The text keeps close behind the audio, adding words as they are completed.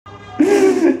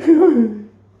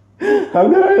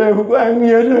Hôm nay em không có ăn gì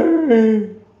hết rồi.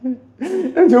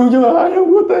 Em xuống chứ ai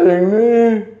không có tiền nữa.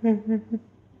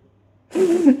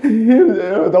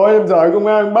 Tối em sợ công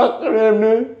an bắt em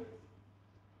nữa.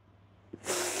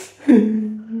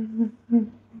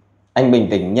 Anh bình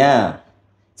tĩnh nha.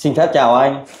 Xin phép chào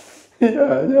anh. Dạ,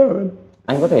 chào anh.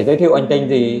 Anh có thể giới thiệu anh tên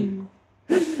gì?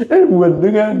 Em Huỳnh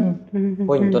Tuấn Anh.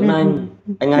 Huỳnh Tuấn Anh.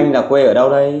 Anh là quê ở đâu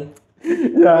đây?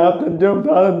 Dạ, ấp Thành Trung,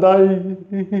 xã Thành Tây.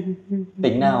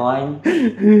 Tỉnh nào anh?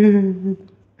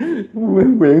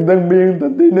 Huyện Tân Biên,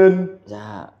 tỉnh Tây Ninh.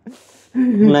 Dạ.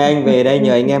 Hôm nay anh về đây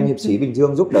nhờ anh em hiệp sĩ Bình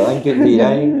Dương giúp đỡ anh chuyện gì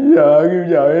đây? Dạ, kêu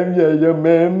vợ em về giùm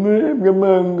em cảm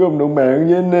ơn cộng đồng mạng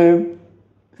với anh em.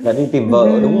 Là đi tìm vợ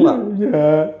đúng không ạ?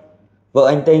 Dạ. Vợ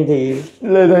anh tên gì?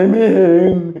 Lê Thị Mỹ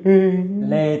Hiền.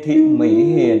 Lê Thị Mỹ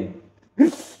Hiền.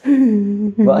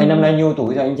 Vợ anh năm nay nhiêu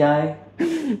tuổi rồi anh trai?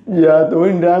 Dạ, tuổi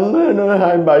rắn nó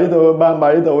 27 tuổi,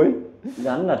 37 tuổi.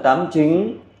 Rắn là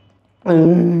 89.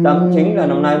 89 là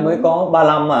năm nay mới có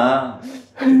 35 mà.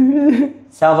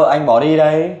 Sao vợ anh bỏ đi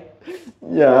đây?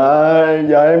 Dạ,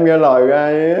 giờ em nghe lời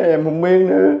ai em không biết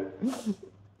nữa.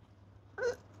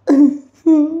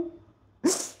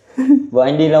 Vợ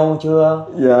anh đi lâu chưa?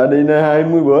 Dạ, đi nay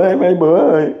 20 bữa, 22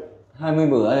 bữa rồi. 20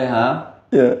 bữa rồi hả?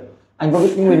 Dạ. Anh có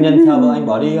biết cái nguyên nhân sao vợ anh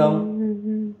bỏ đi không?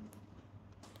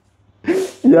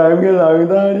 Giờ em nghe lời người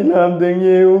ta đi làm tiền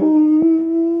nhiều.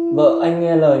 Vợ anh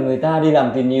nghe lời người ta đi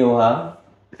làm tiền nhiều hả?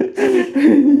 Anh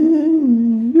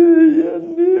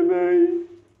em ơi.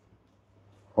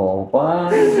 Khổ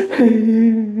quá.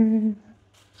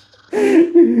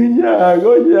 Dạ,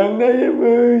 có chuyện đấy em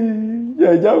ơi.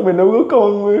 Giờ cháu mình đâu có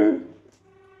con mà.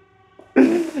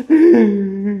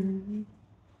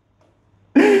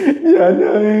 Dạ anh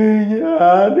ơi,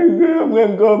 dạ đừng có không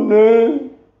ăn cơm nữa.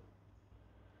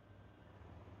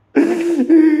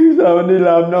 Sao anh đi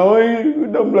làm nổi,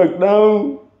 động lực đâu.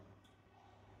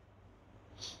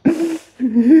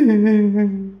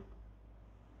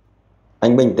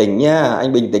 Anh bình tĩnh nha,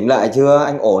 anh bình tĩnh lại chưa?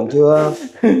 Anh ổn chưa?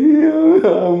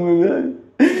 Không,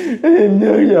 em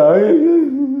nhớ vợ em.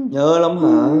 Nhớ lắm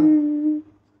hả?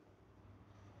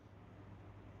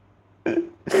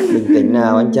 Bình tĩnh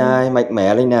nào anh trai, mạnh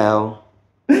mẽ lên nào.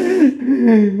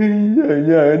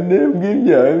 Giờ anh em kiếm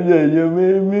vợ em về giùm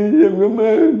em cảm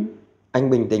ơn. Anh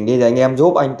bình tĩnh đi để anh em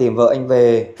giúp anh tìm vợ anh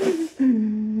về.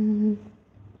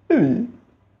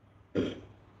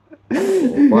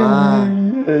 Quá.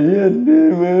 Anh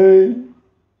em ơi,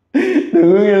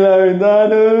 đừng có nghe lời người ta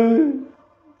nữa.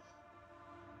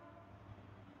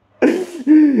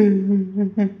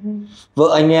 Vợ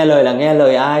anh nghe lời là nghe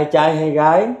lời ai, trai hay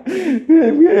gái?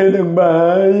 Em nghe đàn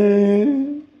bà gì.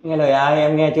 Nghe lời ai,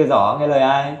 em nghe chưa rõ, nghe lời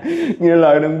ai? Nghe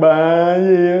lời đàn bà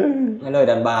gì á. Nghe lời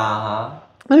đàn bà hả?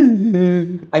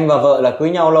 Anh và vợ là cưới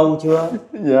nhau lâu chưa?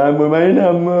 Dạ 10 mấy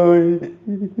năm ơi.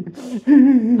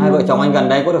 Hai vợ chồng anh gần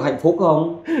đây có được hạnh phúc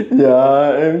không? Dạ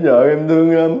em vợ em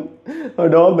thương lắm. Hồi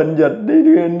đó bệnh dịch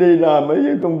đi làm ở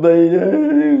cái công ty đó,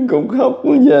 cũng khóc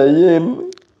cũng về với em.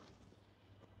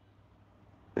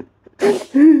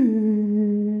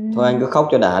 Thôi anh cứ khóc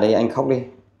cho đã đi, anh khóc đi.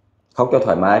 Khóc cho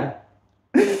thoải mái đi.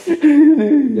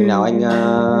 Chừng nào anh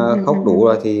khóc đủ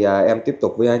rồi thì em tiếp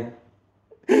tục với anh.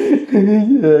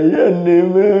 Về với anh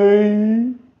em ơi.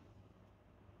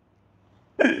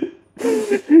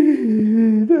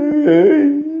 Trời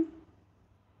ơi.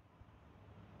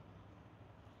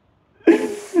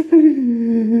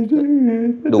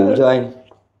 Đủ chưa anh?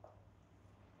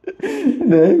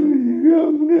 Để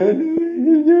không để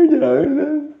nhớ vợ đó.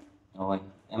 Rồi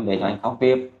em để cho anh khóc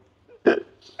tiếp.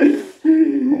 Khổ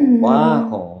quá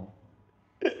khổ.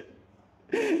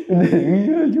 Điện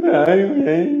cho chú Hải cũng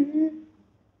vậy.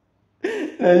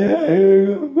 Chú Hải ơi,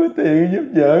 con có tiền giúp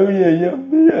vợ về giúp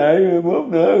chú Hải rồi mốt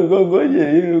nữa con có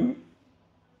gì không?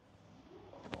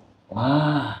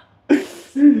 Wow.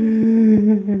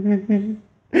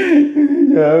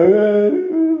 Vợ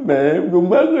mẹ em cũng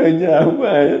mất rồi, nhà không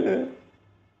ai hết.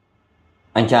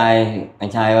 Anh trai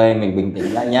ơi, mình bình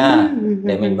tĩnh lại nhá.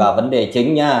 Để mình vào vấn đề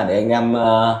chính nhá. Để anh em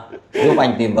giúp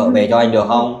anh tìm vợ về cho anh được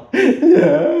không?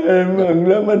 Dạ em mừng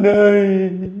lắm anh ơi.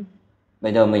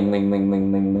 Bây giờ mình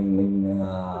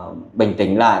bình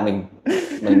tĩnh lại, mình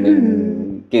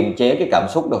kiềm chế cái cảm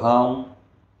xúc được không?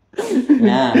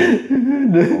 Nha.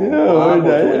 Quá khổ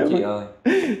anh chị ơi.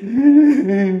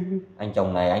 Anh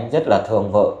chồng này anh rất là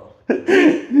thương vợ.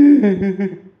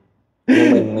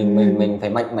 Nhưng mình phải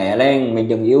mạnh mẽ lên, mình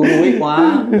đừng yếu đuối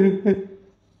quá.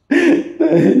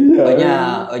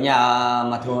 Ở nhà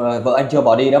mà thường vợ anh chưa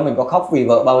bỏ đi đó, mình có khóc vì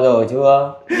vợ bao giờ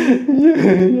chưa?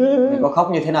 Mình có khóc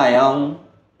như thế này không?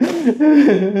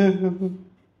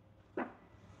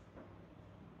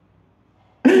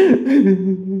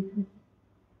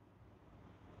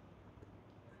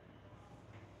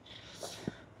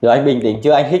 Rồi anh bình tĩnh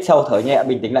chưa? Anh hít sâu thở nhẹ,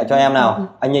 bình tĩnh lại cho em nào.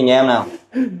 Anh nhìn em nào.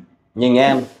 Nhìn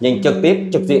em, nhìn trực tiếp,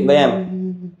 trực diện với em.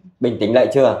 Bình tĩnh lại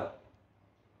chưa?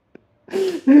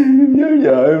 Nhớ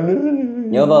vợ em nữa.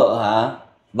 Nhớ vợ hả?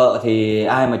 Vợ thì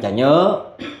ai mà chả nhớ.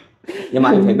 Nhưng mà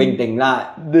anh phải bình tĩnh lại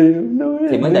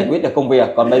thì mới giải quyết được công việc.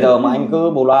 Còn bây giờ mà anh cứ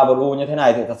bù loa bù lu như thế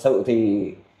này thì thật sự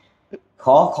thì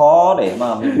khó để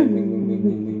mà vợ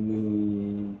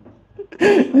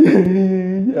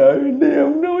đi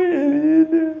không nói gì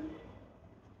nữa.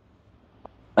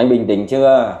 Anh bình tĩnh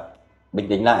chưa? Bình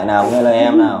tĩnh lại nào, nghe lời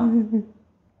em nào.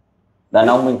 Đàn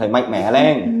ông mình phải mạnh mẽ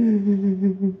lên.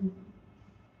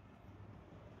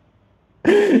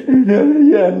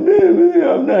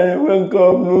 Hôm nay không ăn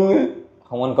cơm luôn á.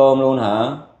 Không ăn cơm luôn hả?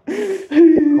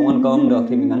 Không ăn cơm được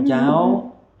thì mình ăn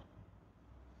cháo.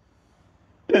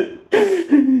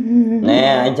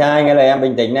 Nè anh trai, nghe lời em,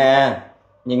 bình tĩnh nè.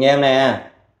 Nhìn em nè.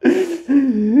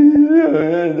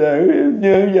 Em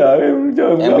nhớ vợ em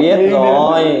cho Em biết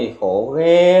rồi, khổ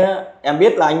ghê. Em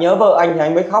biết là anh nhớ vợ anh thì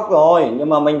anh mới khóc rồi. Nhưng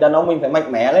mà mình đàn ông mình phải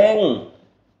mạnh mẽ lên.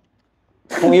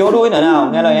 Không yếu đuối nữa nào,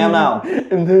 nghe lời em nào.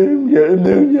 Em thương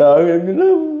vợ em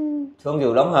lắm. Thương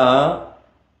dữ lắm hả?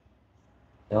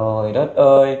 Trời đất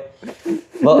ơi.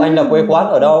 Vợ anh là quê quán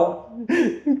ở đâu?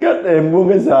 Cách em có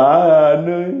cái xã anh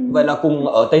ơi. Vậy là cùng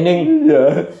ở Tây Ninh.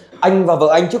 Dạ. Anh và vợ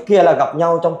anh trước kia là gặp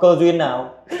nhau trong cơ duyên nào?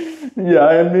 Dạ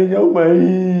em đi nấu mì.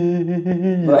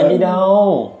 Vợ anh đi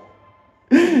đâu?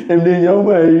 Em đi nấu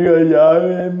mì rồi vợ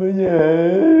em ở nhà.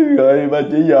 Rồi bà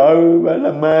chị vợ bà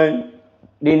làm mai.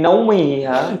 Đi nấu mì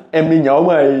hả? Em đi nhổ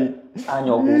mì. À,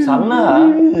 nhổ củ sắn á hả?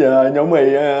 Dạ nhổ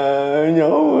mì,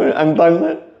 nhổ ăn tân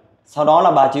á. Sau đó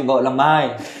là bà chị vợ làm mai.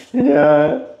 Dạ.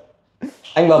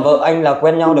 Anh và vợ anh là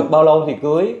quen nhau được bao lâu thì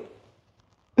cưới?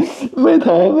 Mấy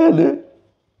tháng á nữa.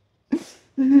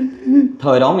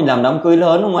 Thời đó mình làm đám cưới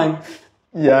lớn không anh?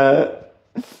 Dạ.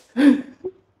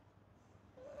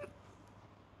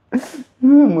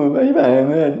 10 mấy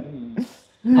bàn á anh.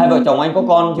 Hai vợ chồng anh có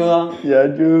con chưa? Dạ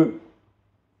chưa.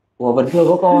 Ủa vẫn chưa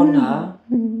có con hả?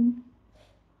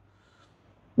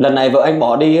 Lần này vợ anh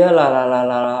bỏ đi á,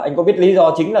 là anh có biết lý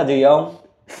do chính là gì không?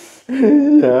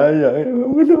 Dạ em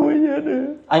không có nói gì hết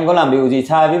nữa. Anh có làm điều gì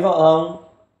sai với vợ không?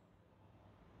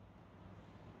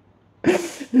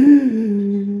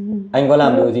 Anh có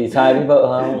làm điều gì sai với vợ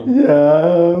không? Dạ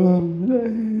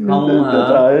Không hả?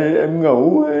 tại em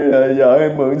ngủ rồi vợ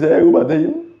em mượn xe của bà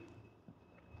Thím,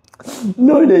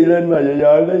 nói đi lên mà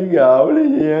vợ lấy gạo lấy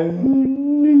gì ăn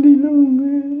đi luôn.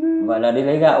 Vậy là đi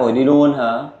lấy gạo rồi đi luôn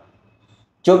hả?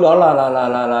 Trước đó là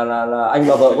anh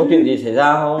và vợ có chuyện gì xảy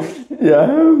ra không? Dạ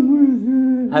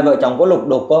Hai vợ chồng có lục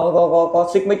đục, có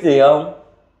xích mích gì không?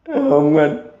 không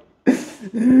anh.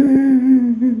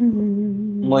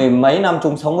 Mười mấy năm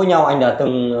chung sống với nhau anh đã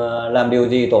từng làm điều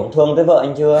gì tổn thương tới vợ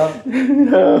anh chưa?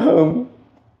 Không.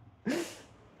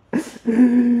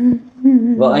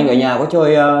 Vợ anh ở nhà có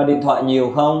chơi điện thoại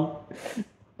nhiều không?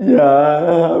 Dạ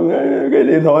cái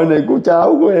điện thoại này của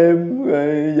cháu của em,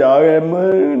 rồi vợ em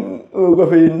ưa coi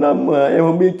phim lắm mà em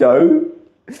không biết chữ.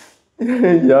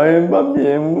 Vợ em bấm gì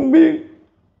em không biết.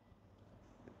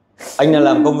 Anh là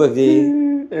làm công việc gì?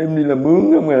 Em đi làm mướn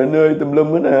không à anh ơi, tùm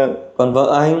lum hết à. Còn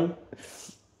vợ anh?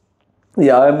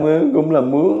 Vợ em cũng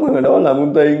làm mướn mà đó làm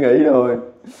công ty nghỉ rồi.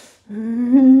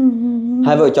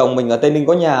 Hai vợ chồng mình ở Tây Ninh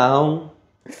có nhà không?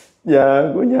 Dạ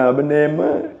có nhà bên em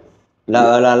á.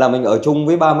 Là mình ở chung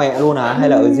với ba mẹ luôn hả hay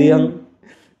là ở riêng?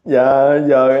 Dạ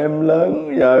giờ em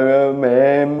lớn, giờ mẹ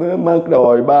em mất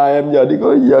rồi, ba em giờ đi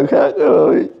có vợ khác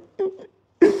rồi.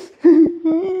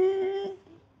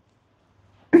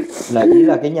 Là ý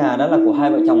là cái nhà đó là của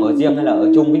hai vợ chồng ở riêng hay là ở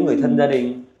chung với người thân gia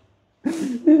đình?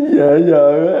 Dạ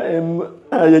giờ em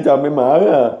hai vợ chồng em ở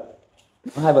à.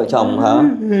 Hai vợ chồng hả?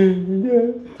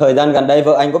 Thời gian gần đây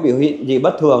vợ anh có biểu hiện gì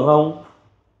bất thường không?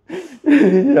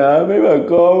 Dạ mấy bà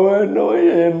cô nói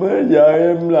em giờ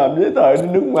em làm giấy tờ đi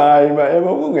nước ngoài mà em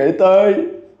không có nghĩ tới.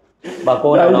 Bà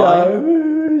cô nào nói?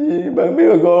 Bạn biết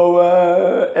bà cô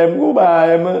em của ba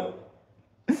em á.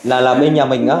 Là bên nhà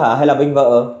mình á hả hay là bên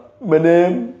vợ? Bên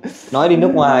em. Nói đi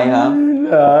nước ngoài hả?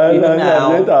 Dạ, đi nước nào?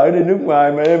 làm giấy tờ đi nước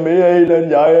ngoài mà em bị y lên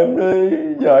vợ em đi.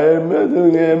 Vợ em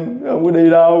thương em không có đi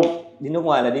đâu. Đi nước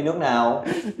ngoài là đi nước nào?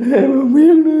 Em không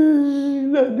biết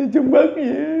nữa. Là đi Trung Quốc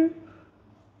vậy.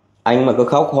 Anh mà cứ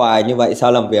khóc hoài như vậy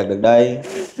sao làm việc được đây?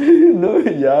 Nói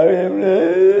vợ em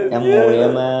nữa.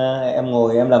 Em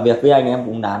ngồi em làm việc với anh em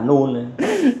cũng nản luôn này.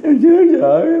 Em nhớ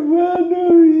vợ em quá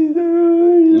thôi.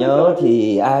 Nhớ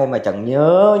thì ai mà chẳng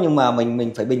nhớ, nhưng mà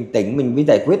mình phải bình tĩnh mình mới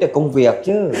giải quyết được công việc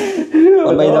chứ.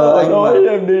 Còn bây giờ anh nói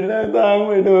mà em đi lang thang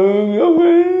ngoài đường không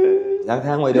ấy. lang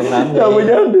thang ngoài đường làm gì? Sao mà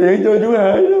dám điện cho chú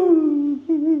Hai đâu.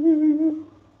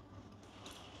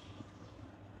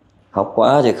 Khóc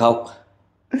quá thì khóc.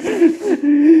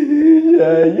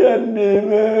 Về với anh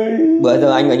em ơi. Bữa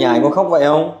giờ anh ở nhà anh có khóc vậy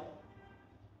không?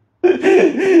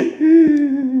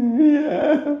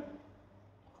 Dạ.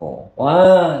 Khổ quá.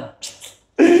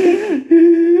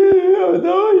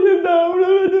 Thôi em đau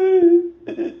lắm anh ơi.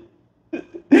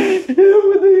 Em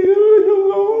có tiền ơi không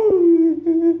ngủ.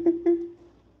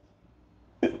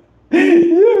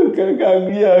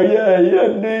 Cần giờ về với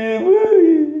anh đi em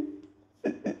ơi.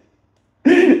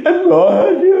 Anh bỏ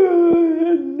hết rồi.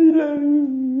 Anh đi làm.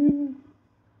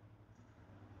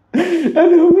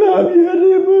 Anh không làm gì hết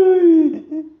em ơi.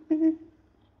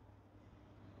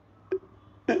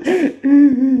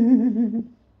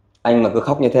 Anh mà cứ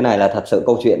khóc như thế này là thật sự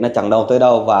câu chuyện nó chẳng đâu tới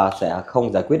đâu và sẽ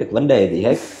không giải quyết được vấn đề gì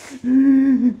hết.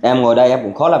 Em ngồi đây em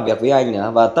cũng khó làm việc với anh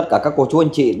nữa. Và tất cả các cô chú anh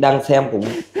chị đang xem cũng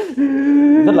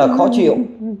rất là khó chịu.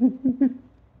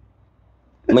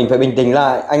 Mình phải bình tĩnh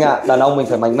lại anh ạ. Đàn ông mình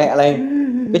phải mạnh mẽ lên.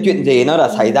 Cái chuyện gì nó đã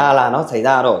xảy ra là nó xảy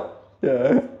ra rồi.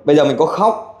 Bây giờ mình có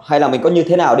khóc hay là mình có như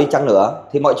thế nào đi chăng nữa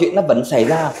thì mọi chuyện nó vẫn xảy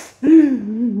ra.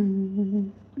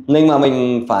 Nhưng mà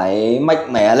mình phải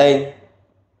mạnh mẽ lên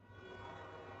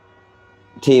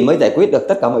thì mới giải quyết được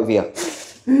tất cả mọi việc.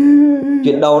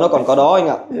 Chuyện đâu nó còn có đó anh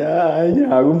ạ. Dạ ai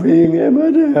nhà cũng phiền em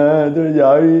hết à. Tôi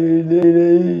vợ đi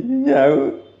nhà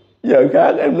vợ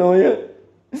khác em nói á.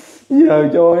 Giờ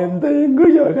cho em tiền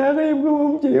cứ vợ khác em cũng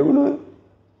không chịu nữa.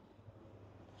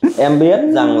 Em biết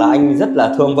rằng là anh rất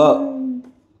là thương vợ.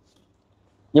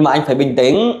 Nhưng mà anh phải bình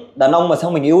tĩnh. Đàn ông mà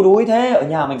sao mình yếu đuối thế? Ở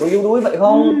nhà mình có yếu đuối vậy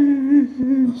không?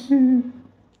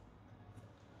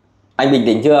 Anh bình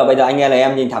tĩnh chưa? Bây giờ anh nghe lời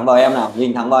em, nhìn thẳng vào em nào.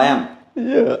 Nhìn thẳng vào em.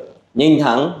 Nhìn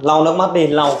thẳng, lau nước mắt đi,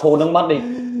 lau khô nước mắt đi.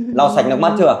 Lau sạch nước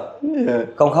mắt chưa?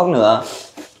 Không khóc nữa.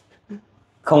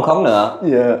 Không khóc nữa.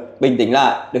 Bình tĩnh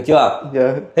lại, được chưa?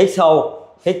 Hít sâu,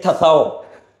 hít thật sâu.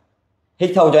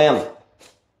 Hít sâu cho em.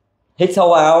 Hít sâu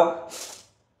vào.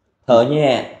 Thở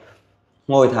nhẹ.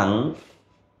 Ngồi thẳng.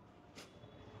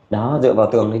 Đó, dựa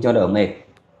vào tường đi cho đỡ mệt.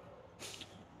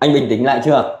 Anh bình tĩnh lại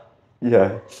chưa?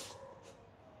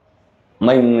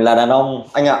 Mình là đàn ông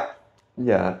anh ạ.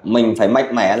 Mình phải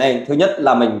mạnh mẽ lên. Thứ nhất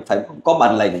là mình phải có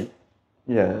bản lĩnh.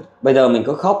 Bây giờ mình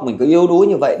cứ khóc, mình cứ yếu đuối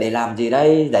như vậy để làm gì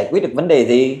đây? Giải quyết được vấn đề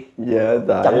gì?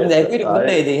 Chẳng giải quyết được vấn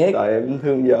đề gì hết. Tại em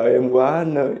thương vợ em quá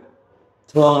anh ơi.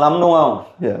 Thương lắm đúng không?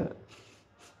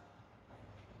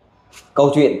 Câu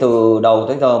chuyện từ đầu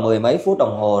tới giờ 10 mấy phút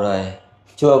đồng hồ rồi.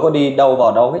 Chưa có đi đâu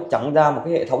vào đâu hết, chẳng ra một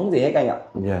cái hệ thống gì hết anh ạ.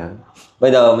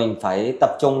 Bây giờ mình phải tập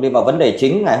trung đi vào vấn đề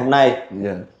chính ngày hôm nay.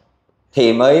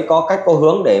 Thì mới có cách có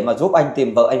hướng để mà giúp anh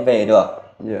tìm vợ anh về được.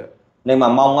 Nên mà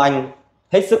mong anh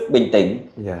hết sức bình tĩnh.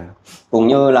 Cũng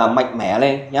như là mạnh mẽ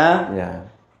lên nhá.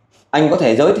 Anh có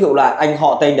thể giới thiệu lại anh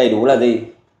họ tên đầy đủ là gì?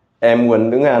 Em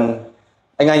Quỳnh Tuấn Anh.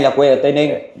 Anh là quê ở Tây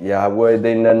Ninh. Quê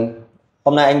Tây Ninh.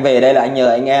 Hôm nay anh về đây là anh nhờ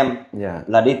anh em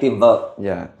là đi tìm vợ.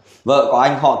 Vợ của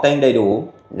anh họ tên đầy đủ?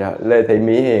 Lê Thị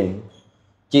Mỹ Hiền.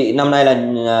 Chị năm nay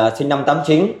là sinh năm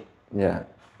 89.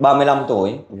 35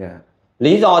 tuổi.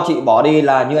 Lý do chị bỏ đi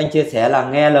là như anh chia sẻ là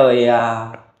nghe lời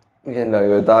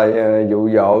người ta dụ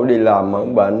dỗ đi làm ở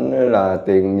bệnh là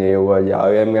tiền nhiều và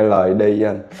vợ em nghe lời đi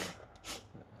anh.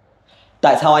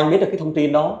 Tại sao anh biết được cái thông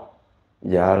tin đó?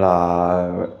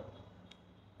 Là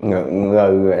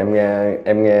người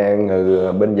em nghe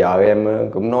người bên vợ em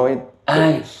cũng nói.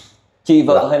 Ai? Chị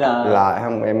vợ hay là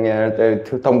không, em nghe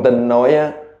thông tin nói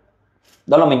á.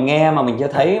 Đó là mình nghe mà mình chưa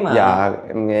thấy mà.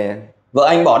 Em nghe. Vợ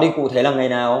anh bỏ đi cụ thể là ngày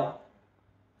nào?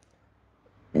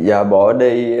 Bỏ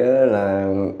đi là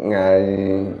ngày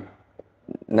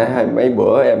nãy hai mấy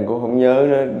bữa em cũng không nhớ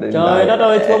nữa. Trời đất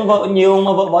ơi, thương vợ nhiều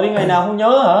mà vợ bỏ đi ngày nào không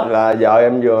nhớ hả? Là vợ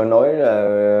em vừa nói là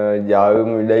vợ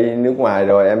đi nước ngoài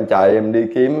rồi em chạy em đi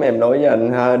kiếm, em nói với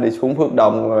anh ha, đi xuống Phước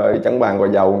Đông rồi Trảng Bàng Gò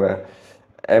Dầu nè.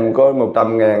 Em có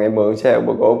 100.000 em mượn xe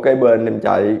của kế bên em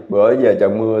chạy. Bữa giờ trời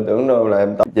mưa tưởng đâu là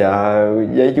em tập.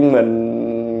 Giấy chứng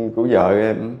minh của vợ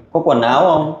em. Có quần áo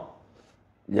không?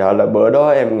 Là bữa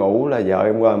đó em ngủ là vợ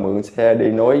em qua mượn xe đi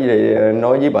nói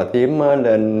với bà thím á,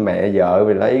 lên mẹ vợ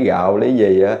vì lấy gạo lấy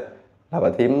gì á, là bà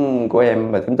thím của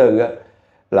em, bà thím Tư á,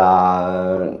 là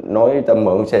nói tao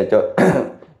mượn xe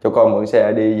cho con mượn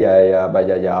xe đi về bà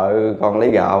già vợ con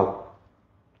lấy gạo.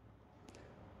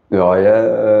 Rồi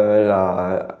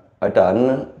là ở trển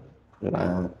là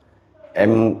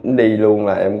em đi luôn,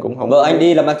 là em cũng không. Vợ anh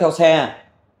đi là mang theo xe?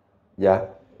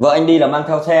 Vợ anh đi là mang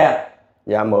theo xe?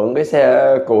 Mượn cái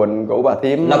xe cuồn của bà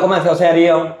thím. Là có mang theo xe đi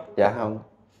không? Không.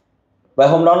 Vậy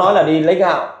hôm đó nói là đi lấy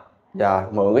gạo?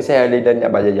 Mượn cái xe đi lên nhà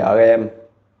bà già vợ em.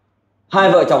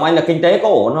 Hai vợ chồng anh là kinh tế có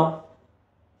ổn không?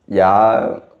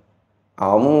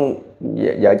 Ổng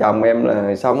vợ chồng em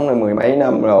là sống là mười mấy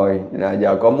năm rồi, là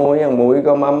giờ có muối ăn muối,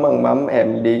 có mắm ăn mắm,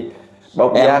 em đi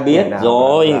bốc Em vác biết nào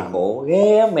rồi, khổ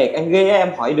ghê, mệt anh ghê. Em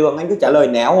hỏi đường anh cứ trả lời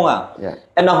néo không à? Dạ.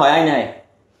 Em đang hỏi anh này,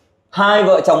 hai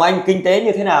vợ chồng anh kinh tế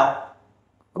như thế nào?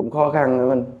 Cũng khó khăn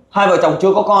lắm anh. Hai vợ chồng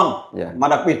chưa có con, Dạ. mà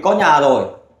đặc biệt có nhà rồi,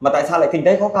 mà tại sao lại kinh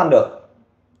tế khó khăn được?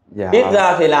 Dạ. Ít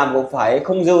ra thì làm cũng phải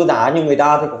không dư dả như người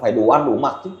ta thì cũng phải đủ ăn đủ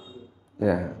mặc chứ.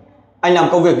 Dạ. Anh làm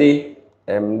công việc gì?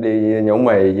 Em đi nhổ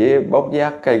mì với bốc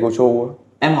vác cây cao su.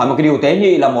 Em hỏi một cái điều tế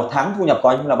nhị là một tháng thu nhập của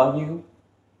anh là bao nhiêu?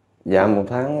 Dạ một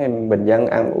tháng em bình dân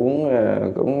ăn uống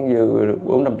cũng dư được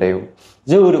 4-5 triệu.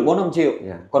 Dư được 4-5 triệu.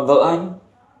 Dạ. Còn vợ anh?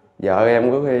 Vợ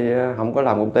em có khi không có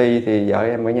làm công ty thì vợ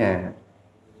em ở nhà.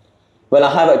 Vậy là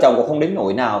hai vợ chồng cũng không đến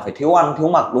nỗi nào phải thiếu ăn thiếu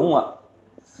mặc đúng không ạ?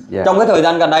 Dạ. Trong cái thời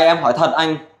gian gần đây em hỏi thật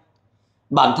anh,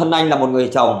 bản thân anh là một người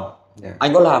chồng, Dạ.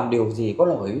 anh có làm điều gì có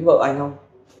lỗi với vợ anh không?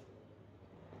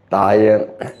 Tại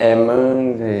em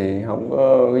thì không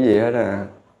có cái gì hết à.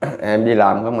 Em đi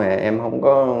làm không mà em không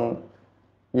có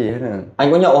gì hết à.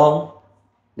 Anh có nhậu không?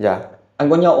 Dạ. Anh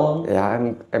có nhậu không? Dạ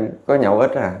em có nhậu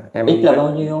ít à. Em Ít là bao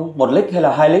nhiêu? 1 lít hay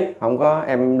là 2 lít? không có,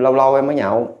 em lâu lâu em mới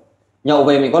nhậu. Nhậu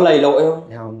về mình có lầy lội không?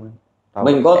 Không.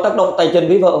 Mình có tác động tay chân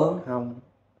với vợ không? Không.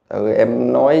 Tại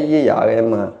em nói với vợ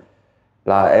em mà,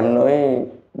 là em nói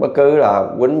bất cứ là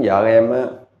quýnh vợ em á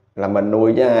là mình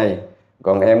nuôi với ai,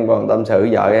 còn em còn tâm sự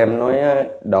vợ em nói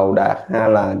đồ đạc hay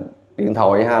là điện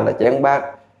thoại hay là chén bát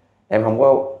em không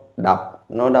có đập,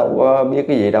 nó đâu có biết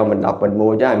cái gì đâu, mình đập mình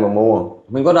mua chứ ai mà mua.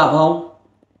 Mình có đập không?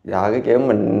 Dạ cái kiểu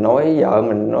mình nói vợ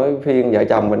mình nói phiên vợ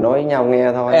chồng mình nói nhau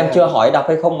nghe thôi. Em chưa hỏi đập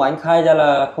hay không mà anh khai ra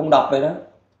là không đập rồi đó.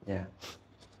 Dạ.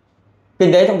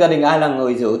 Kinh tế trong gia đình ai là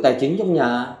người giữ tài chính trong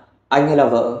nhà? Anh hay là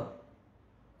vợ?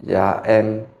 Dạ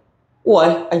em. Ủa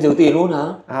anh giữ tiền luôn hả?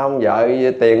 Không, vợ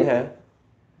tiền hả?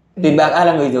 Tiền bạc ai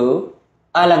là người giữ?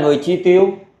 Ai là người chi tiêu?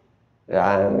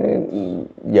 Dạ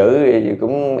giữ thì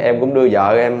cũng em cũng đưa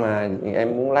vợ em mà,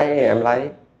 em muốn lấy em lấy.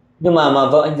 Nhưng mà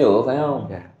vợ anh giữ phải không?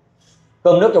 Dạ.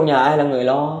 Cơm nước trong nhà ai là người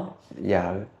lo?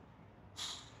 Vợ.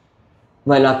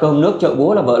 Vậy là cơm nước chợ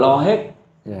búa là vợ lo hết.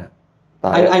 Dạ.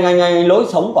 Tại... Anh lối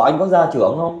sống của anh có gia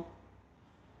trưởng không?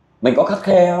 Mình có khắt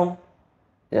khe không?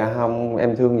 Dạ không,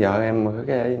 em thương vợ em mà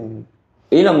cái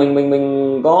Ý là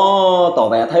mình có tỏ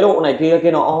vẻ thái độ này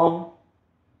kia nọ không?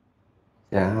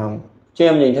 dạ không. Chứ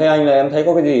em nhìn thấy anh là em thấy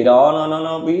có cái gì đó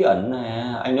nó bí ẩn nè.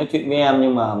 Anh nói chuyện với em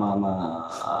nhưng mà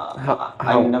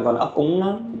anh đang còn ấp úng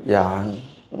lắm. Dạ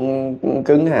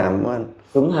cứng hàm anh.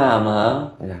 Cứng hàm hả?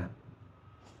 Dạ.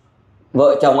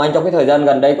 Vợ chồng anh trong cái thời gian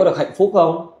gần đây có được hạnh phúc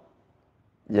không?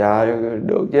 Dạ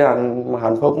được chứ anh,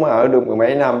 hạnh phúc mới ở được mười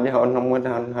mấy năm chứ không có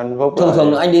hạnh phúc.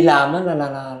 Thường anh đi làm đó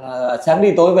là sáng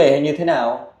đi tối về hay như thế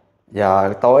nào? Dạ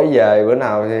tối về, bữa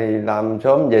nào thì làm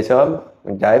sớm về sớm,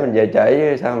 mình trễ mình về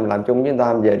trễ, sao mình làm chung với người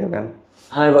ta mình về được anh.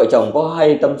 Hai vợ chồng có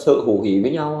hay tâm sự hủ hỉ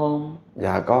với nhau không?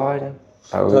 Dạ có chứ.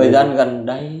 Thời gian gần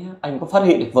đây anh có phát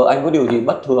hiện được vợ anh có điều gì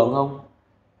bất thường không?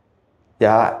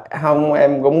 Dạ không,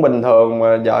 em cũng bình thường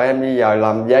mà vợ em bây giờ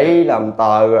làm giấy làm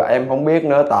tờ em không biết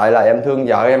nữa, tại là em thương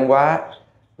vợ em quá,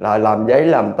 là làm giấy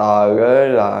làm tờ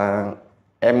là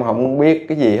em không biết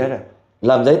cái gì hết à.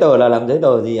 Làm giấy tờ là làm giấy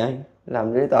tờ gì anh?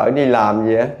 Làm giấy tờ đi làm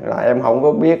gì á là em không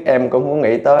có biết, em cũng không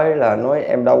nghĩ tới, là nói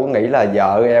em đâu có nghĩ là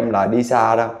vợ em là đi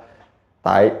xa đâu.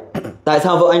 Tại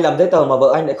sao vợ anh làm giấy tờ mà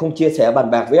vợ anh lại không chia sẻ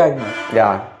bàn bạc với anh hả?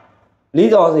 Dạ. Lý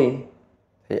do gì?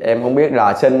 Thì em không biết,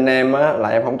 là xin em á là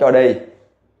em không cho đi.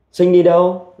 Xin đi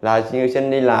đâu? Là như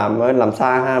xin đi làm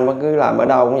xa ha, bất cứ làm ở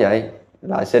đâu cũng vậy,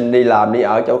 là xin đi làm đi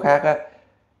ở chỗ khác á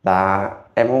là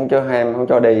em không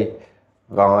cho đi.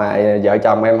 Còn vợ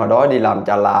chồng em hồi đó đi làm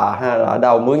Trà Là ha, ở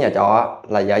đâu mướn nhà trọ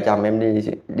là vợ chồng em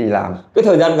đi làm. Cái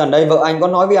thời gian gần đây vợ anh có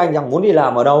nói với anh rằng muốn đi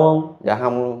làm ở đâu không? Dạ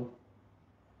không luôn,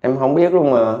 em không biết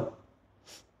luôn mà.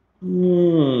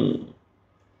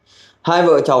 Hai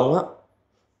vợ chồng á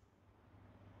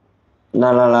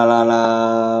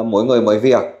là mỗi người mỗi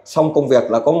việc, xong công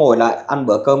việc là có ngồi lại ăn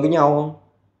bữa cơm với nhau không?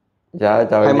 Dạ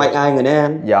trời. Hay mạnh ai người nấy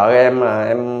ăn? Vợ em là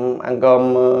em ăn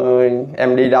cơm,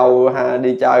 em đi đâu ha,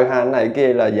 đi chơi ha, này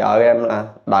kia là vợ em là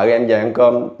đợi em về ăn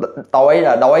cơm, tối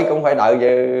là đói cũng phải đợi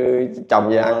về chồng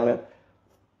về ăn nữa.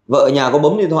 Vợ nhà có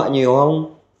bấm điện thoại nhiều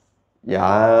không?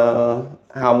 Dạ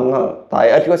không,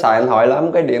 tại ít có xài điện thoại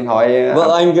lắm, cái điện thoại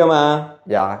vợ anh kia mà.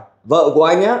 Dạ. Vợ của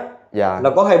anh á? Dạ. Là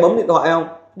có hay bấm điện thoại không?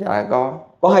 Dạ có.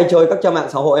 Có hay chơi các trang mạng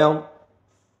xã hội không?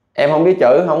 Em không biết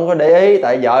chữ, không có để ý,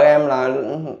 tại vợ em là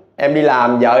em đi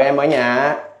làm, vợ em ở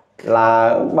nhà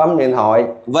là bấm điện thoại.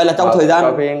 Vậy là trong thời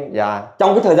gian dạ.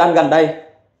 Trong cái thời gian gần đây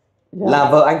dạ. Là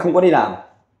vợ anh không có đi làm.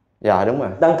 Dạ đúng rồi.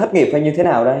 Đang thất nghiệp hay như thế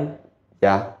nào đây?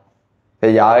 Dạ.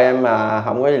 Thì vợ em mà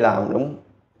không có đi làm đúng.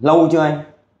 Lâu chưa anh?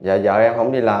 Dạ vợ em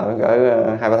không đi làm cỡ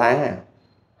 2-3 tháng à.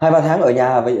 2-3 tháng ở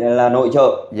nhà vậy là nội trợ.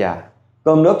 Dạ.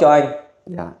 Cơm nước cho anh.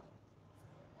 Dạ.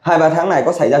 2-3 tháng này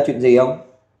có xảy ra chuyện gì không?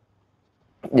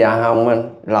 Dạ không anh,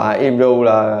 là im ru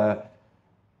là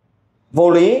vô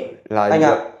lý là anh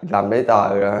ạ. làm giấy tờ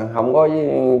không có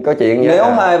chuyện gì. Nếu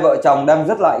hai vợ chồng đang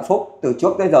rất là hạnh phúc, từ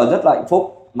trước tới giờ rất là hạnh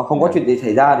phúc mà không có chuyện gì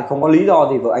xảy ra thì không có lý do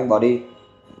gì vợ anh bỏ đi.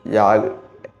 Dạ.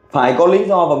 Phải có lý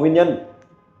do và nguyên nhân.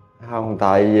 Không,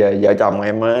 tại vợ chồng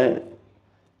em ấy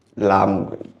làm,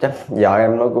 chắc vợ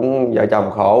em nó cũng vợ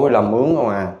chồng khổ làm mướn không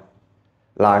à,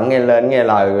 là nghe lên nghe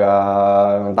lời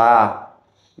người ta,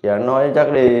 giờ nói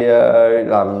chắc đi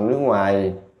làm nước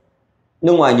ngoài.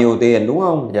 Nước ngoài nhiều tiền đúng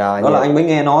không? Dạ. Đó là anh mới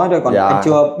nghe nói thôi, còn dạ. anh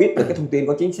chưa biết được cái thông tin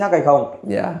có chính xác hay không.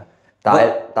 Dạ.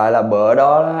 Tại là bữa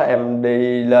đó em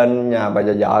đi lên nhà bà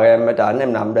vợ em ở trển,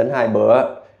 em nằm đến 2 bữa,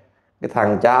 cái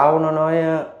thằng cháu nó nói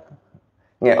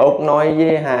nghe Út nói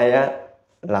với hai á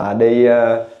là đi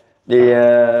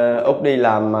Út đi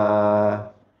làm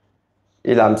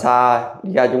xa,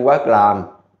 đi ra Trung Quốc làm.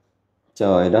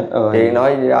 Trời đất ơi. Thì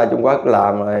nói đi ra Trung Quốc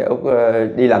làm rồi Út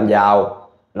đi làm giàu.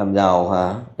 Làm giàu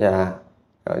hả? Dạ.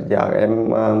 Rồi giờ em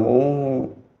muốn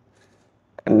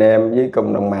anh em với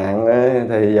cùng đồng mạng á,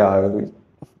 thì giờ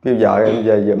kêu vợ em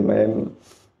về giùm em.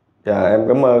 Dạ em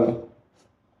cảm ơn.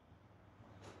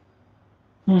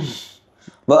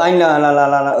 Vợ anh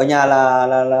là ở nhà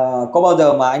là có bao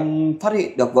giờ mà anh phát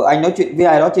hiện được vợ anh nói chuyện với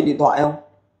ai đó trên điện thoại không?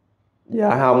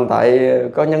 Dạ không, tại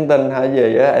có nhắn tin hay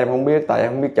gì á em không biết, tại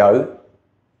em không biết chữ.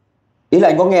 Ý là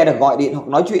anh có nghe được gọi điện hoặc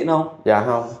nói chuyện không? Dạ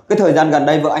không. Cái thời gian gần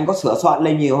đây vợ anh có sửa soạn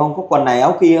lên nhiều không? Có quần này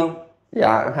áo kia không?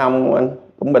 Dạ không anh,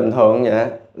 cũng bình thường vậy.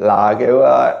 Là kiểu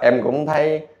em cũng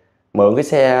thấy mượn cái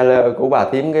xe của bà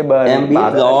thím cái bên. Em biết bà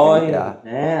rồi. Dạ.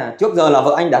 Nè, trước giờ là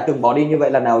vợ anh đã từng bỏ đi như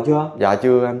vậy lần nào chưa? Dạ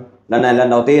chưa anh. Lần này lần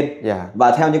đầu tiên. Dạ.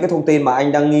 Và theo những cái thông tin mà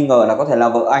anh đang nghi ngờ là có thể là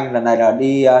vợ anh lần này là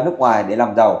đi nước ngoài để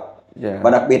làm giàu. Dạ. Và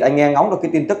đặc biệt anh nghe ngóng được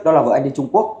cái tin tức đó là vợ anh đi Trung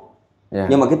Quốc. Dạ.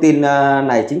 Nhưng mà cái tin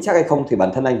này chính xác hay không thì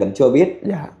bản thân anh vẫn chưa biết.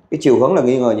 Dạ. Cái chiều hướng là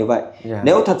nghi ngờ như vậy. Dạ.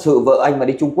 Nếu thật sự vợ anh mà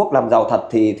đi Trung Quốc làm giàu thật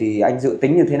thì anh dự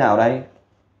tính như thế nào đây?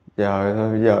 Giờ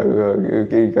thôi, giờ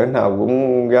cỡ nào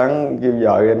cũng gắng kêu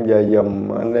vợ em về giùm,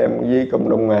 anh em với cộng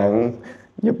đồng mạng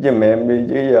giúp giùm em đi,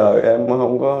 chứ giờ em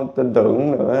không có tin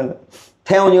tưởng nữa.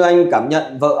 Theo như anh cảm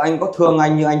nhận, vợ anh có thương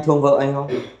anh như anh thương vợ anh không?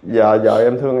 Dạ vợ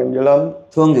em thương em dữ lắm.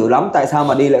 Thương dữ lắm, tại sao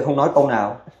mà đi lại không nói câu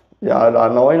nào? Dạ là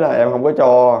nói là em không có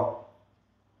cho.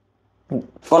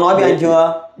 Có nói với anh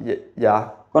chưa? Dạ.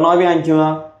 Có nói với anh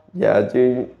chưa? Dạ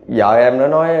chứ vợ em nó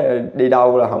nói đi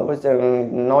đâu là không có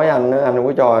nói anh nữa, anh không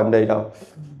có cho em đi đâu.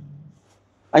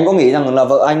 Anh có nghĩ rằng là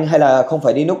vợ anh hay là không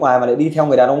phải đi nước ngoài mà lại đi theo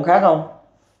người đàn ông khác không?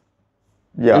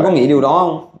 Dạ. Anh có nghĩ điều đó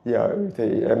không? Dạ thì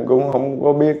em cũng không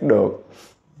có biết được.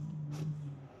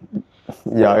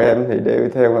 Vợ em thì đi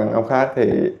theo đàn ông khác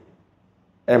thì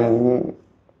em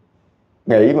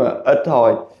nghĩ mà ít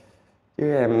thôi,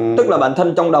 chứ em. Tức là bản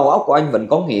thân trong đầu óc của anh vẫn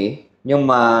có nghĩ, nhưng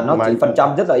mà nó chỉ phần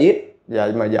trăm rất là ít.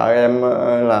 Vậy mà vợ em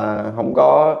là không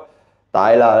có.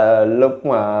 Tại là lúc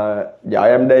mà vợ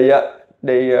em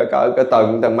đi cỡ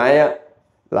tuần mấy á,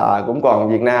 là cũng còn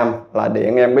Việt Nam, là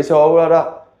điện em cái số đó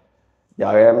đó.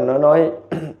 Vợ em nó nói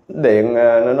điện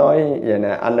nó nói vậy nè: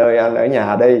 anh ơi anh ở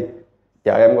nhà đi,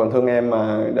 vợ em còn thương em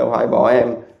mà đâu phải bỏ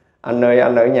em. Anh ơi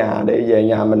anh ở nhà đi, về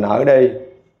nhà mình ở đi,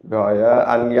 rồi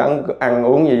anh gắng ăn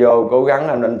uống gì vô, cố gắng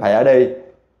làm nên khỏe đi.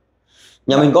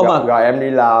 Nhà mình có bà, rồi em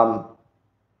đi làm.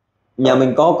 nhà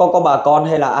mình có bà con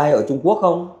hay là ai ở Trung Quốc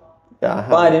không? Dạ có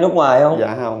không. ai đi nước ngoài không?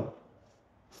 Dạ không.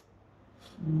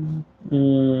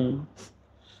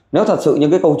 Nếu thật sự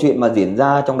những cái câu chuyện mà diễn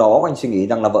ra trong đó anh suy nghĩ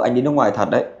rằng là vợ anh đi nước ngoài thật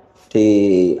đấy,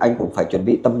 thì anh cũng phải chuẩn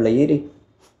bị tâm lý đi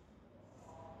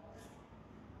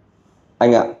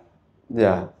anh ạ.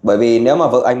 Dạ. Bởi vì nếu mà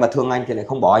vợ anh mà thương anh thì lại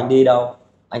không bỏ anh đi đâu.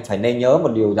 Anh phải nên nhớ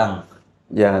một điều rằng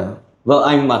Dạ. vợ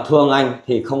anh mà thương anh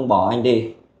thì không bỏ anh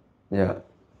đi. Dạ.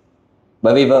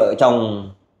 Bởi vì vợ chồng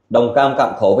đồng cam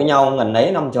cộng khổ với nhau ngần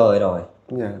ấy năm trời rồi.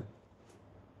 Dạ.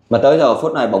 Mà tới giờ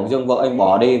phút này bỗng dưng vợ anh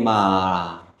bỏ đi mà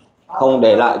không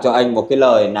để lại cho anh một cái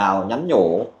lời nào nhắn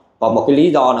nhủ hoặc một cái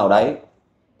lý do nào đấy,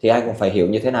 thì anh cũng phải hiểu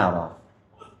như thế nào rồi.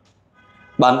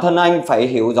 Bản thân anh phải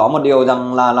hiểu rõ một điều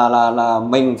rằng là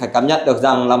mình phải cảm nhận được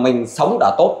rằng là mình sống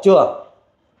đã tốt chưa,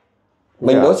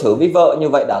 mình Dạ. đối xử với vợ như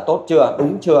vậy đã tốt chưa,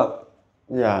 đúng chưa.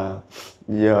 Dạ.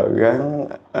 Giờ gắng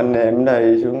anh em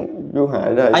đây chú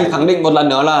Hải đây. Anh khẳng định một lần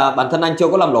nữa là bản thân anh chưa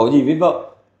có làm lỗi gì với vợ.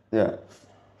 Dạ.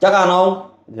 Chắc ăn không?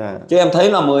 Dạ. Chứ em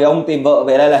thấy là 10 ông tìm vợ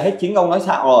về đây là hết chính ông nói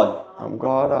xạo rồi. Không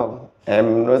có đâu.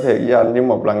 Em nói thiệt với anh, với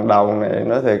một lần đầu này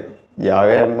nói thiệt, vợ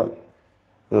em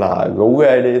là rủ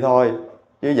ghê đi thôi,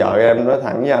 chứ vợ em nói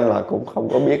thẳng với anh là cũng không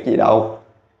có biết gì đâu.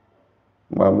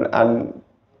 Mà anh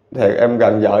Thiệt em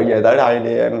cần vợ về tới đây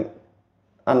đi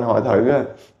anh hỏi thử á.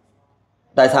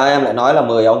 Tại sao em lại nói là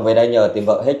mời ông về đây nhờ tìm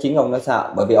vợ hết, chính ông nói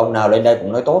sao? Bởi vì ông nào lên đây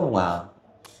cũng nói tốt không à?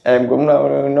 Em cũng đâu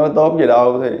nói tốt gì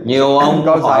đâu, thì Nhiều ông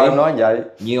có hỏi, sao em nói vậy.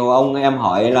 nhiều ông em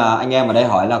hỏi là anh em ở đây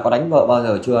hỏi là có đánh vợ bao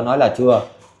giờ chưa, nói là chưa.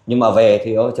 Nhưng mà về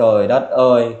thì ôi trời đất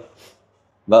ơi,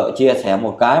 vợ chia sẻ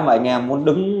một cái mà anh em muốn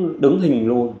đứng hình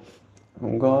luôn.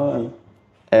 Không có,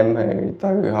 em thì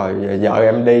từ hồi vợ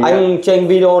em đi anh trên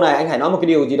video này anh hãy nói một cái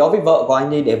điều gì đó với vợ của anh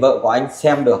đi, để vợ của anh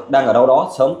xem được đang ở đâu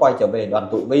đó sớm quay trở về đoàn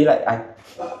tụ với lại anh.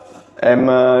 Em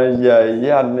về với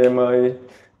anh em ơi,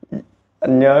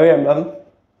 anh nhớ em lắm.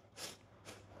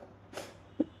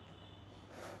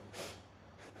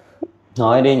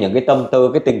 Nói đi những cái tâm tư,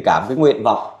 cái tình cảm, cái nguyện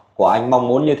vọng của anh mong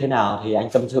muốn như thế nào thì anh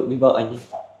tâm sự với vợ anh đi.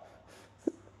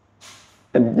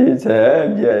 Em chia sẻ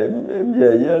em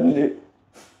về với anh đi.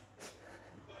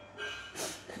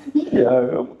 Giờ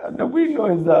anh không biết nói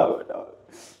sao rồi đó.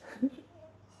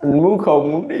 Anh muốn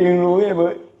khùng muốn điên luôn em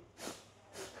ơi.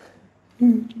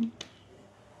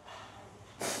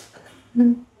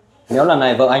 Nếu lần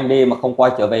này vợ anh đi mà không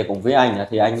quay trở về cùng với anh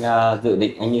thì anh dự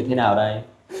định anh như thế nào đây?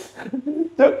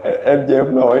 Chắc em chịu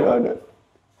không nổi rồi nữa.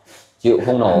 Chịu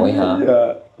không nổi hả?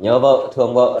 Dạ. Nhớ vợ,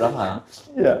 thương vợ lắm hả?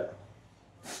 Dạ.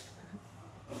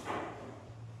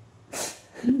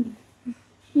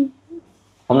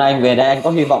 Hôm nay anh về đây anh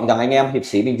có hy vọng rằng anh em hiệp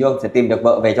sĩ Bình Dương sẽ tìm được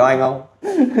vợ về cho anh không?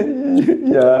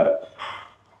 Dạ.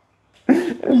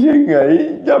 Em suy nghĩ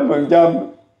 100%.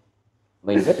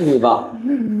 Mình rất hy vọng.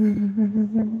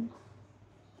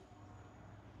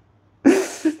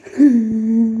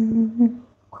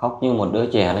 Khóc như một đứa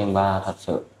trẻ lên ba, thật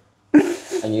sự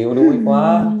anh yếu đuối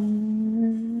quá.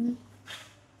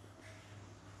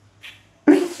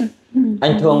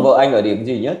 Anh thương vợ anh ở điểm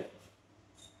gì nhất?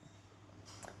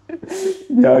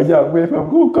 Vợ chồng em không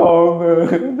có con,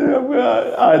 không có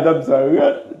ai tâm sự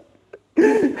hết.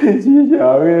 Chỉ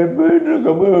vợ em nó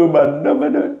cũng ưa mình đó mới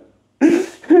được.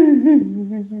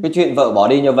 Cái chuyện vợ bỏ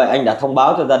đi như vậy anh đã thông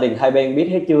báo cho gia đình hai bên biết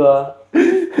hết chưa?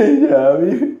 Dạ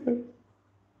biết.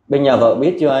 Bên nhà vợ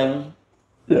biết chưa anh?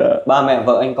 Dạ. Ba mẹ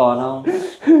vợ anh còn không?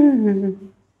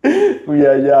 Bây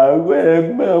giờ vợ của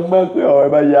em ông mất rồi,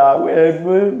 bà già của em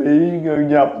mới bị người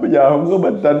nhập, bây giờ không có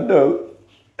bình tĩnh được.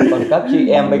 Còn các chị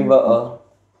em bên vợ?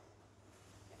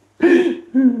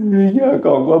 Giờ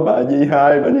còn có bà chị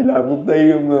hai, bà đi làm công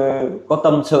ty không mà. Có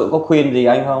tâm sự, có khuyên gì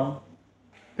anh không?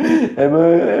 Em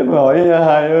ơi, em hỏi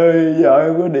hai ơi, vợ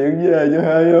em có điện về cho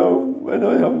hai không? Bà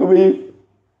nói không có biết.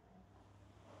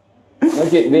 Nói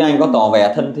chuyện với anh có tỏ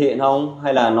vẻ thân thiện không?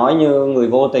 Hay là nói như người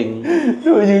vô tình?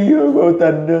 Nói như người vô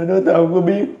tình, nói tao không có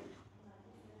biết.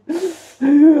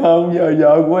 Không, giờ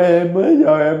vợ của em á,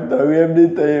 giờ em tự em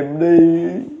đi tìm đi.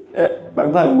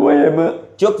 Bản thân của em á.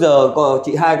 Trước giờ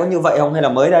chị hai có như vậy không hay là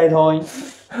mới đây thôi?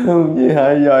 Không, chị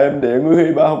hai giờ em điện có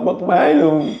khi bà không bắt máy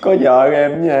luôn. Có vợ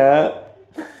em ở nhà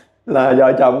là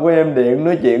vợ chồng của em điện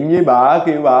nói chuyện với bà,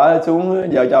 kêu bà xuống,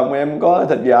 vợ chồng em có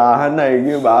thịt gà hay này,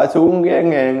 kêu bà xuống ghé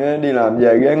ngang, đi làm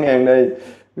về ghé ngang đi.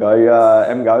 Rồi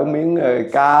em gửi miếng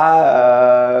cá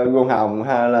con hồng,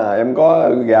 hay là em có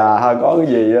gà hay có cái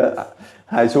gì á,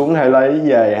 hay xuống hay lấy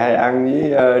về hay ăn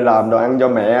với làm đồ ăn cho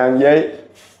mẹ ăn với.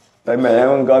 Tại mẹ em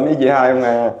ăn cơm với chị hai không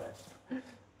à.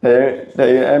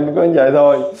 Thì em có như vậy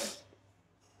thôi.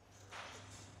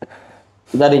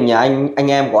 Gia đình nhà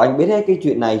anh em của anh biết hết cái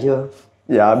chuyện này chưa?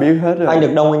 Dạ biết hết rồi. Anh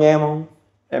được đông anh em không?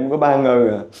 Em có 3 người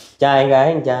à. Trai gái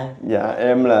anh trai? Dạ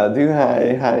em là thứ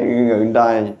hai người con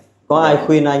trai. Có ai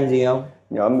khuyên anh gì không?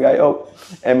 Nhỏ em gái út.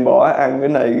 Em bỏ ăn cái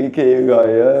này cái kia rồi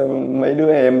mấy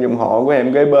đứa em dòng họ của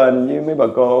em kế bên với mấy bà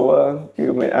cô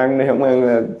kêu mày ăn đi, không ăn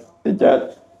là thì chết.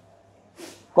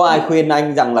 Có ai khuyên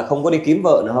anh rằng là không có đi kiếm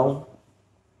vợ nữa không?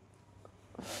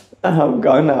 Không,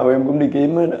 cỡ nào em cũng đi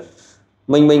kiếm hết á.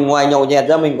 Mình ngoài nhậu nhẹt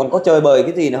ra mình còn có chơi bời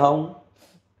cái gì nữa không?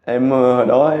 Em hồi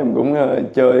đó em cũng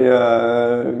chơi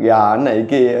gà cái này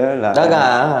kia là Đá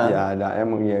gà hả? Dạ là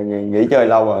em nghỉ chơi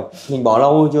lâu rồi. Mình bỏ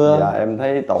lâu chưa? Dạ em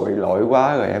thấy tội lỗi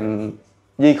quá rồi, em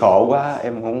với khổ quá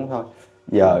em không thôi.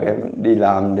 Giờ em đi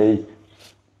làm đi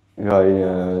rồi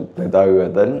từ từ rồi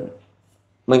tính.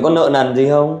 Mình có nợ nần gì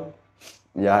không?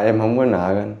 Dạ em không có nợ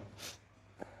anh.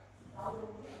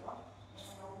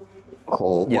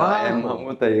 Khổ Dạ quá. em không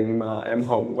có tiền mà em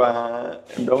hôm qua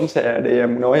em đón xe đi,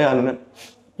 em nói anh á,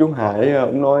 chú Hải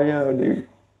ông nói đi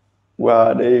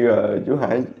qua đi rồi chú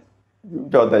Hải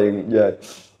cho tiền về.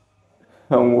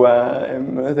 Hôm qua em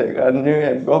nói thiệt anh chứ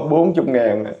em có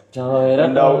 40.000 à. Trời đất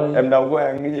ơi. Em đâu có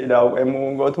ăn cái gì đâu, em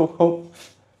mua gói thuốc hút.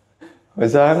 Hồi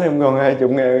sáng em còn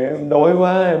 20.000, em đói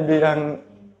quá em đi ăn.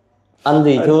 Ăn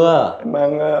gì thưa? Em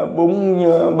ăn bún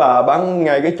bà bán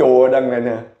ngay cái chùa đằng này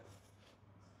nè.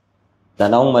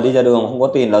 Đàn ông mà đi ra đường không có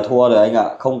tiền là thua rồi anh ạ.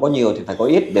 Không có nhiều thì phải có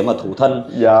ít để mà thủ thân.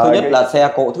 Dạ, thứ nhất là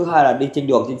xe cộ, thứ hai là đi trên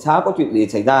đường trên xá có chuyện gì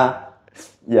xảy ra.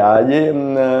 Dạ với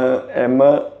em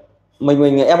á,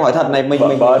 Em hỏi thật này,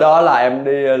 bữa đó là em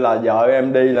đi, là vợ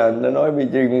em đi là nó nói đi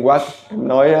Trung Quốc, em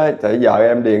nói sẽ vợ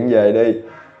em điện về đi,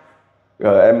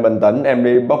 rồi em bình tĩnh em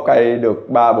đi bóc cây được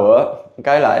 3 bữa,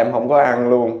 cái là em không có ăn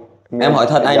luôn. Em hỏi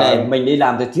thật anh này, mình đi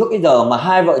làm từ trước cái giờ mà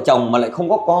hai vợ chồng mà lại không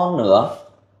có con nữa,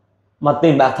 mà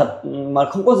tiền bạc thật mà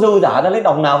không có dư giả ra lấy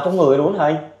đồng nào trong người luôn hả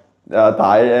anh?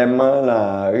 Tại em á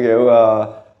là kiểu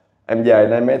em về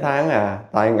đây mấy tháng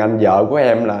tại anh vợ của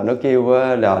em là nó kêu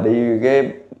là đi cái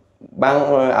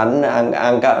bán ảnh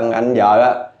anh vợ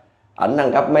á, ảnh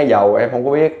ăn cắp máy dầu em không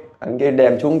có biết, ảnh cái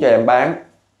đem xuống cho em bán,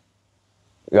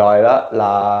 rồi đó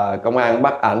là công an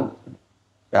bắt ảnh,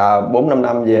 4-5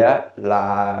 năm về á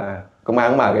là công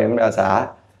an mời em ra xã,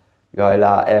 rồi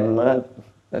là em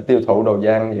tiêu thụ đồ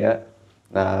gian vậy á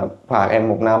là phạt em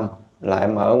 1 năm, là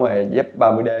em ở ngoài dép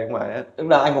 30D ở ngoài á. Tức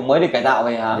là anh cũng mới đi cải tạo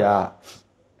về hả? Dạ.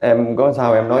 Em có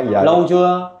sao em nói vậy. Lâu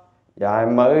chưa? Dạ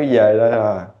em mới về đây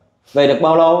à. Về được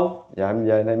bao lâu? Dạ em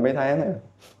về đây mấy tháng rồi.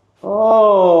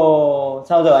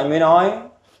 Sao giờ anh mới nói?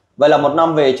 Vậy là 1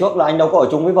 năm về trước là anh đâu có ở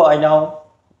chung với vợ anh đâu.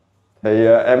 Thì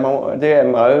em không, chứ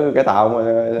em ở cái tạo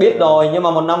mà. Biết rồi, nhưng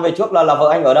mà 1 năm về trước là vợ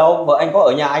anh ở đâu? Vợ anh có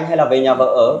ở nhà anh hay là về nhà vợ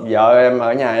ở? Vợ em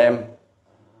ở nhà em.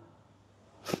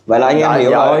 Vậy là anh em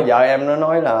hiểu rồi. Vợ em nó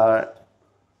nói là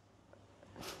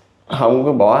không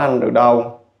có bỏ anh được đâu.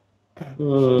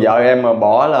 Vợ em mà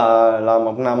bỏ là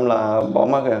 1 năm là bỏ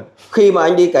mất rồi. Khi mà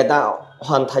anh đi cải tạo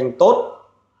hoàn thành tốt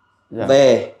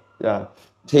về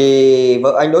thì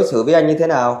vợ anh đối xử với anh như thế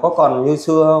nào? Có còn như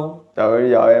xưa không? Trời ơi,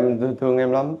 vợ em thương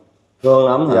em lắm. Thương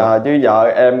lắm hả? Dạ chứ vợ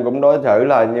em cũng đối xử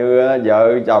là như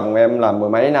vợ chồng em làm 10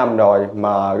 mấy năm rồi,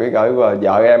 mà cái cỡ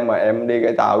vợ em mà em đi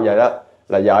cải tạo vậy đó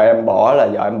là vợ em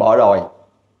bỏ rồi.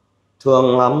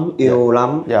 Thương lắm, yêu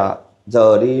lắm. Dạ.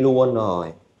 Giờ đi luôn rồi.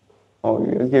 Thôi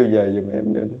kêu về giùm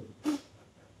em nữa.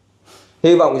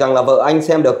 Hy vọng rằng là vợ anh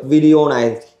xem được video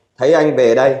này, thấy anh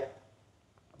về đây.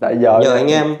 Tại nhờ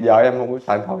anh em, vợ em không có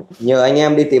sẵn thôi. Nhờ anh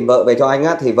em đi tìm vợ về cho anh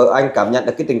á, thì vợ anh cảm nhận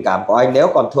được cái tình cảm của anh. Nếu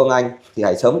còn thương anh thì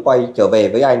hãy sớm quay trở về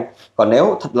với anh. Còn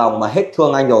nếu thật lòng mà hết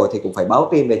thương anh rồi thì cũng phải báo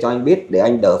tin về cho anh biết, để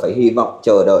anh đỡ phải hy vọng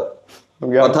chờ đợi.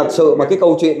 Còn thật sự mà cái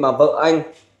câu chuyện mà vợ anh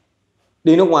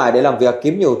đi nước ngoài để làm việc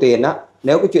kiếm nhiều tiền á,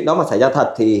 nếu cái chuyện đó mà xảy ra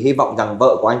thật thì hy vọng rằng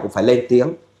vợ của anh cũng phải lên tiếng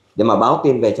để mà báo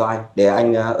tin về cho anh, để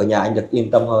anh ở nhà anh được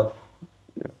yên tâm hơn.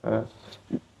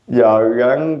 Giờ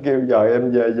gắng kêu vợ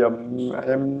em về giùm,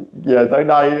 em về tới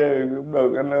đây cũng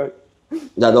được anh ơi.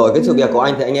 Dạ rồi, cái sự việc của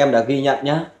anh thì anh em đã ghi nhận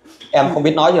nhá. Em không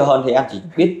biết nói gì hơn thì em chỉ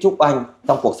biết chúc anh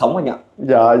trong cuộc sống anh ạ.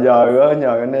 Dạ giờ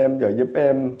nhờ anh em giờ giúp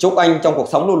em. Chúc anh trong cuộc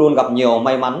sống luôn luôn gặp nhiều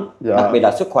may mắn, đặc biệt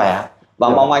là sức khỏe. Và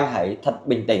mong anh hãy thật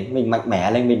bình tĩnh, mình mạnh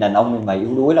mẽ lên. Mình đàn ông mình mà yếu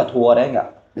đuối là thua đấy anh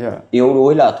ạ. Yếu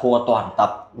đuối là thua toàn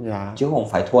tập, chứ không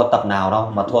phải thua tập nào đâu,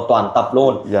 mà thua toàn tập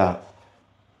luôn.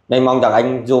 Nên mong rằng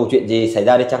anh dù chuyện gì xảy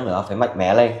ra đi chăng nữa phải mạnh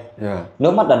mẽ lên.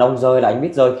 Nước mắt đàn ông rơi là anh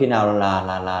biết rơi khi nào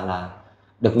là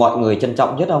được mọi người trân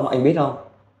trọng nhất không? Anh biết không?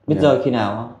 Biết rơi khi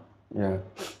nào không?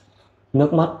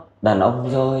 Nước mắt đàn ông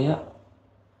rơi á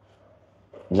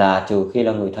là trừ khi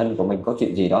là người thân của mình có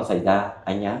chuyện gì đó xảy ra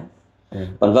anh nhá.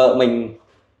 Còn vợ mình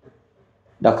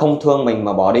đã không thương mình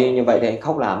mà bỏ đi như vậy thì anh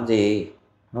khóc làm gì?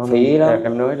 Phí lắm.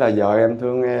 Em nói là vợ em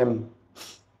thương em.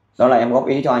 Đó là em góp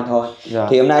ý cho anh thôi.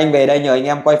 Thì hôm nay anh về đây nhờ anh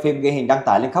em quay phim ghi hình đăng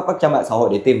tải lên khắp các trang mạng xã hội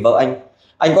để tìm vợ anh.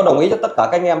 Anh có đồng ý cho tất cả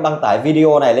các anh em đăng tải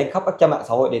video này lên khắp các trang mạng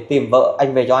xã hội để tìm vợ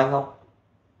anh về cho anh không?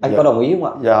 Anh có đồng ý không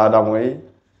ạ? Dạ đồng ý.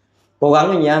 Cố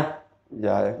gắng anh nha.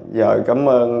 Dạ giờ cảm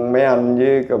ơn mấy anh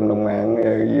với cộng đồng mạng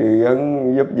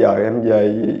gắng giúp vợ em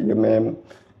về giùm em.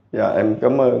 Dạ em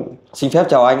cảm ơn. Xin phép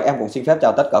chào anh, em cũng xin phép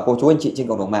chào tất cả cô chú anh chị trên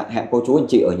cộng đồng mạng. Hẹn cô chú anh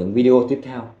chị ở những video tiếp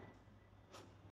theo.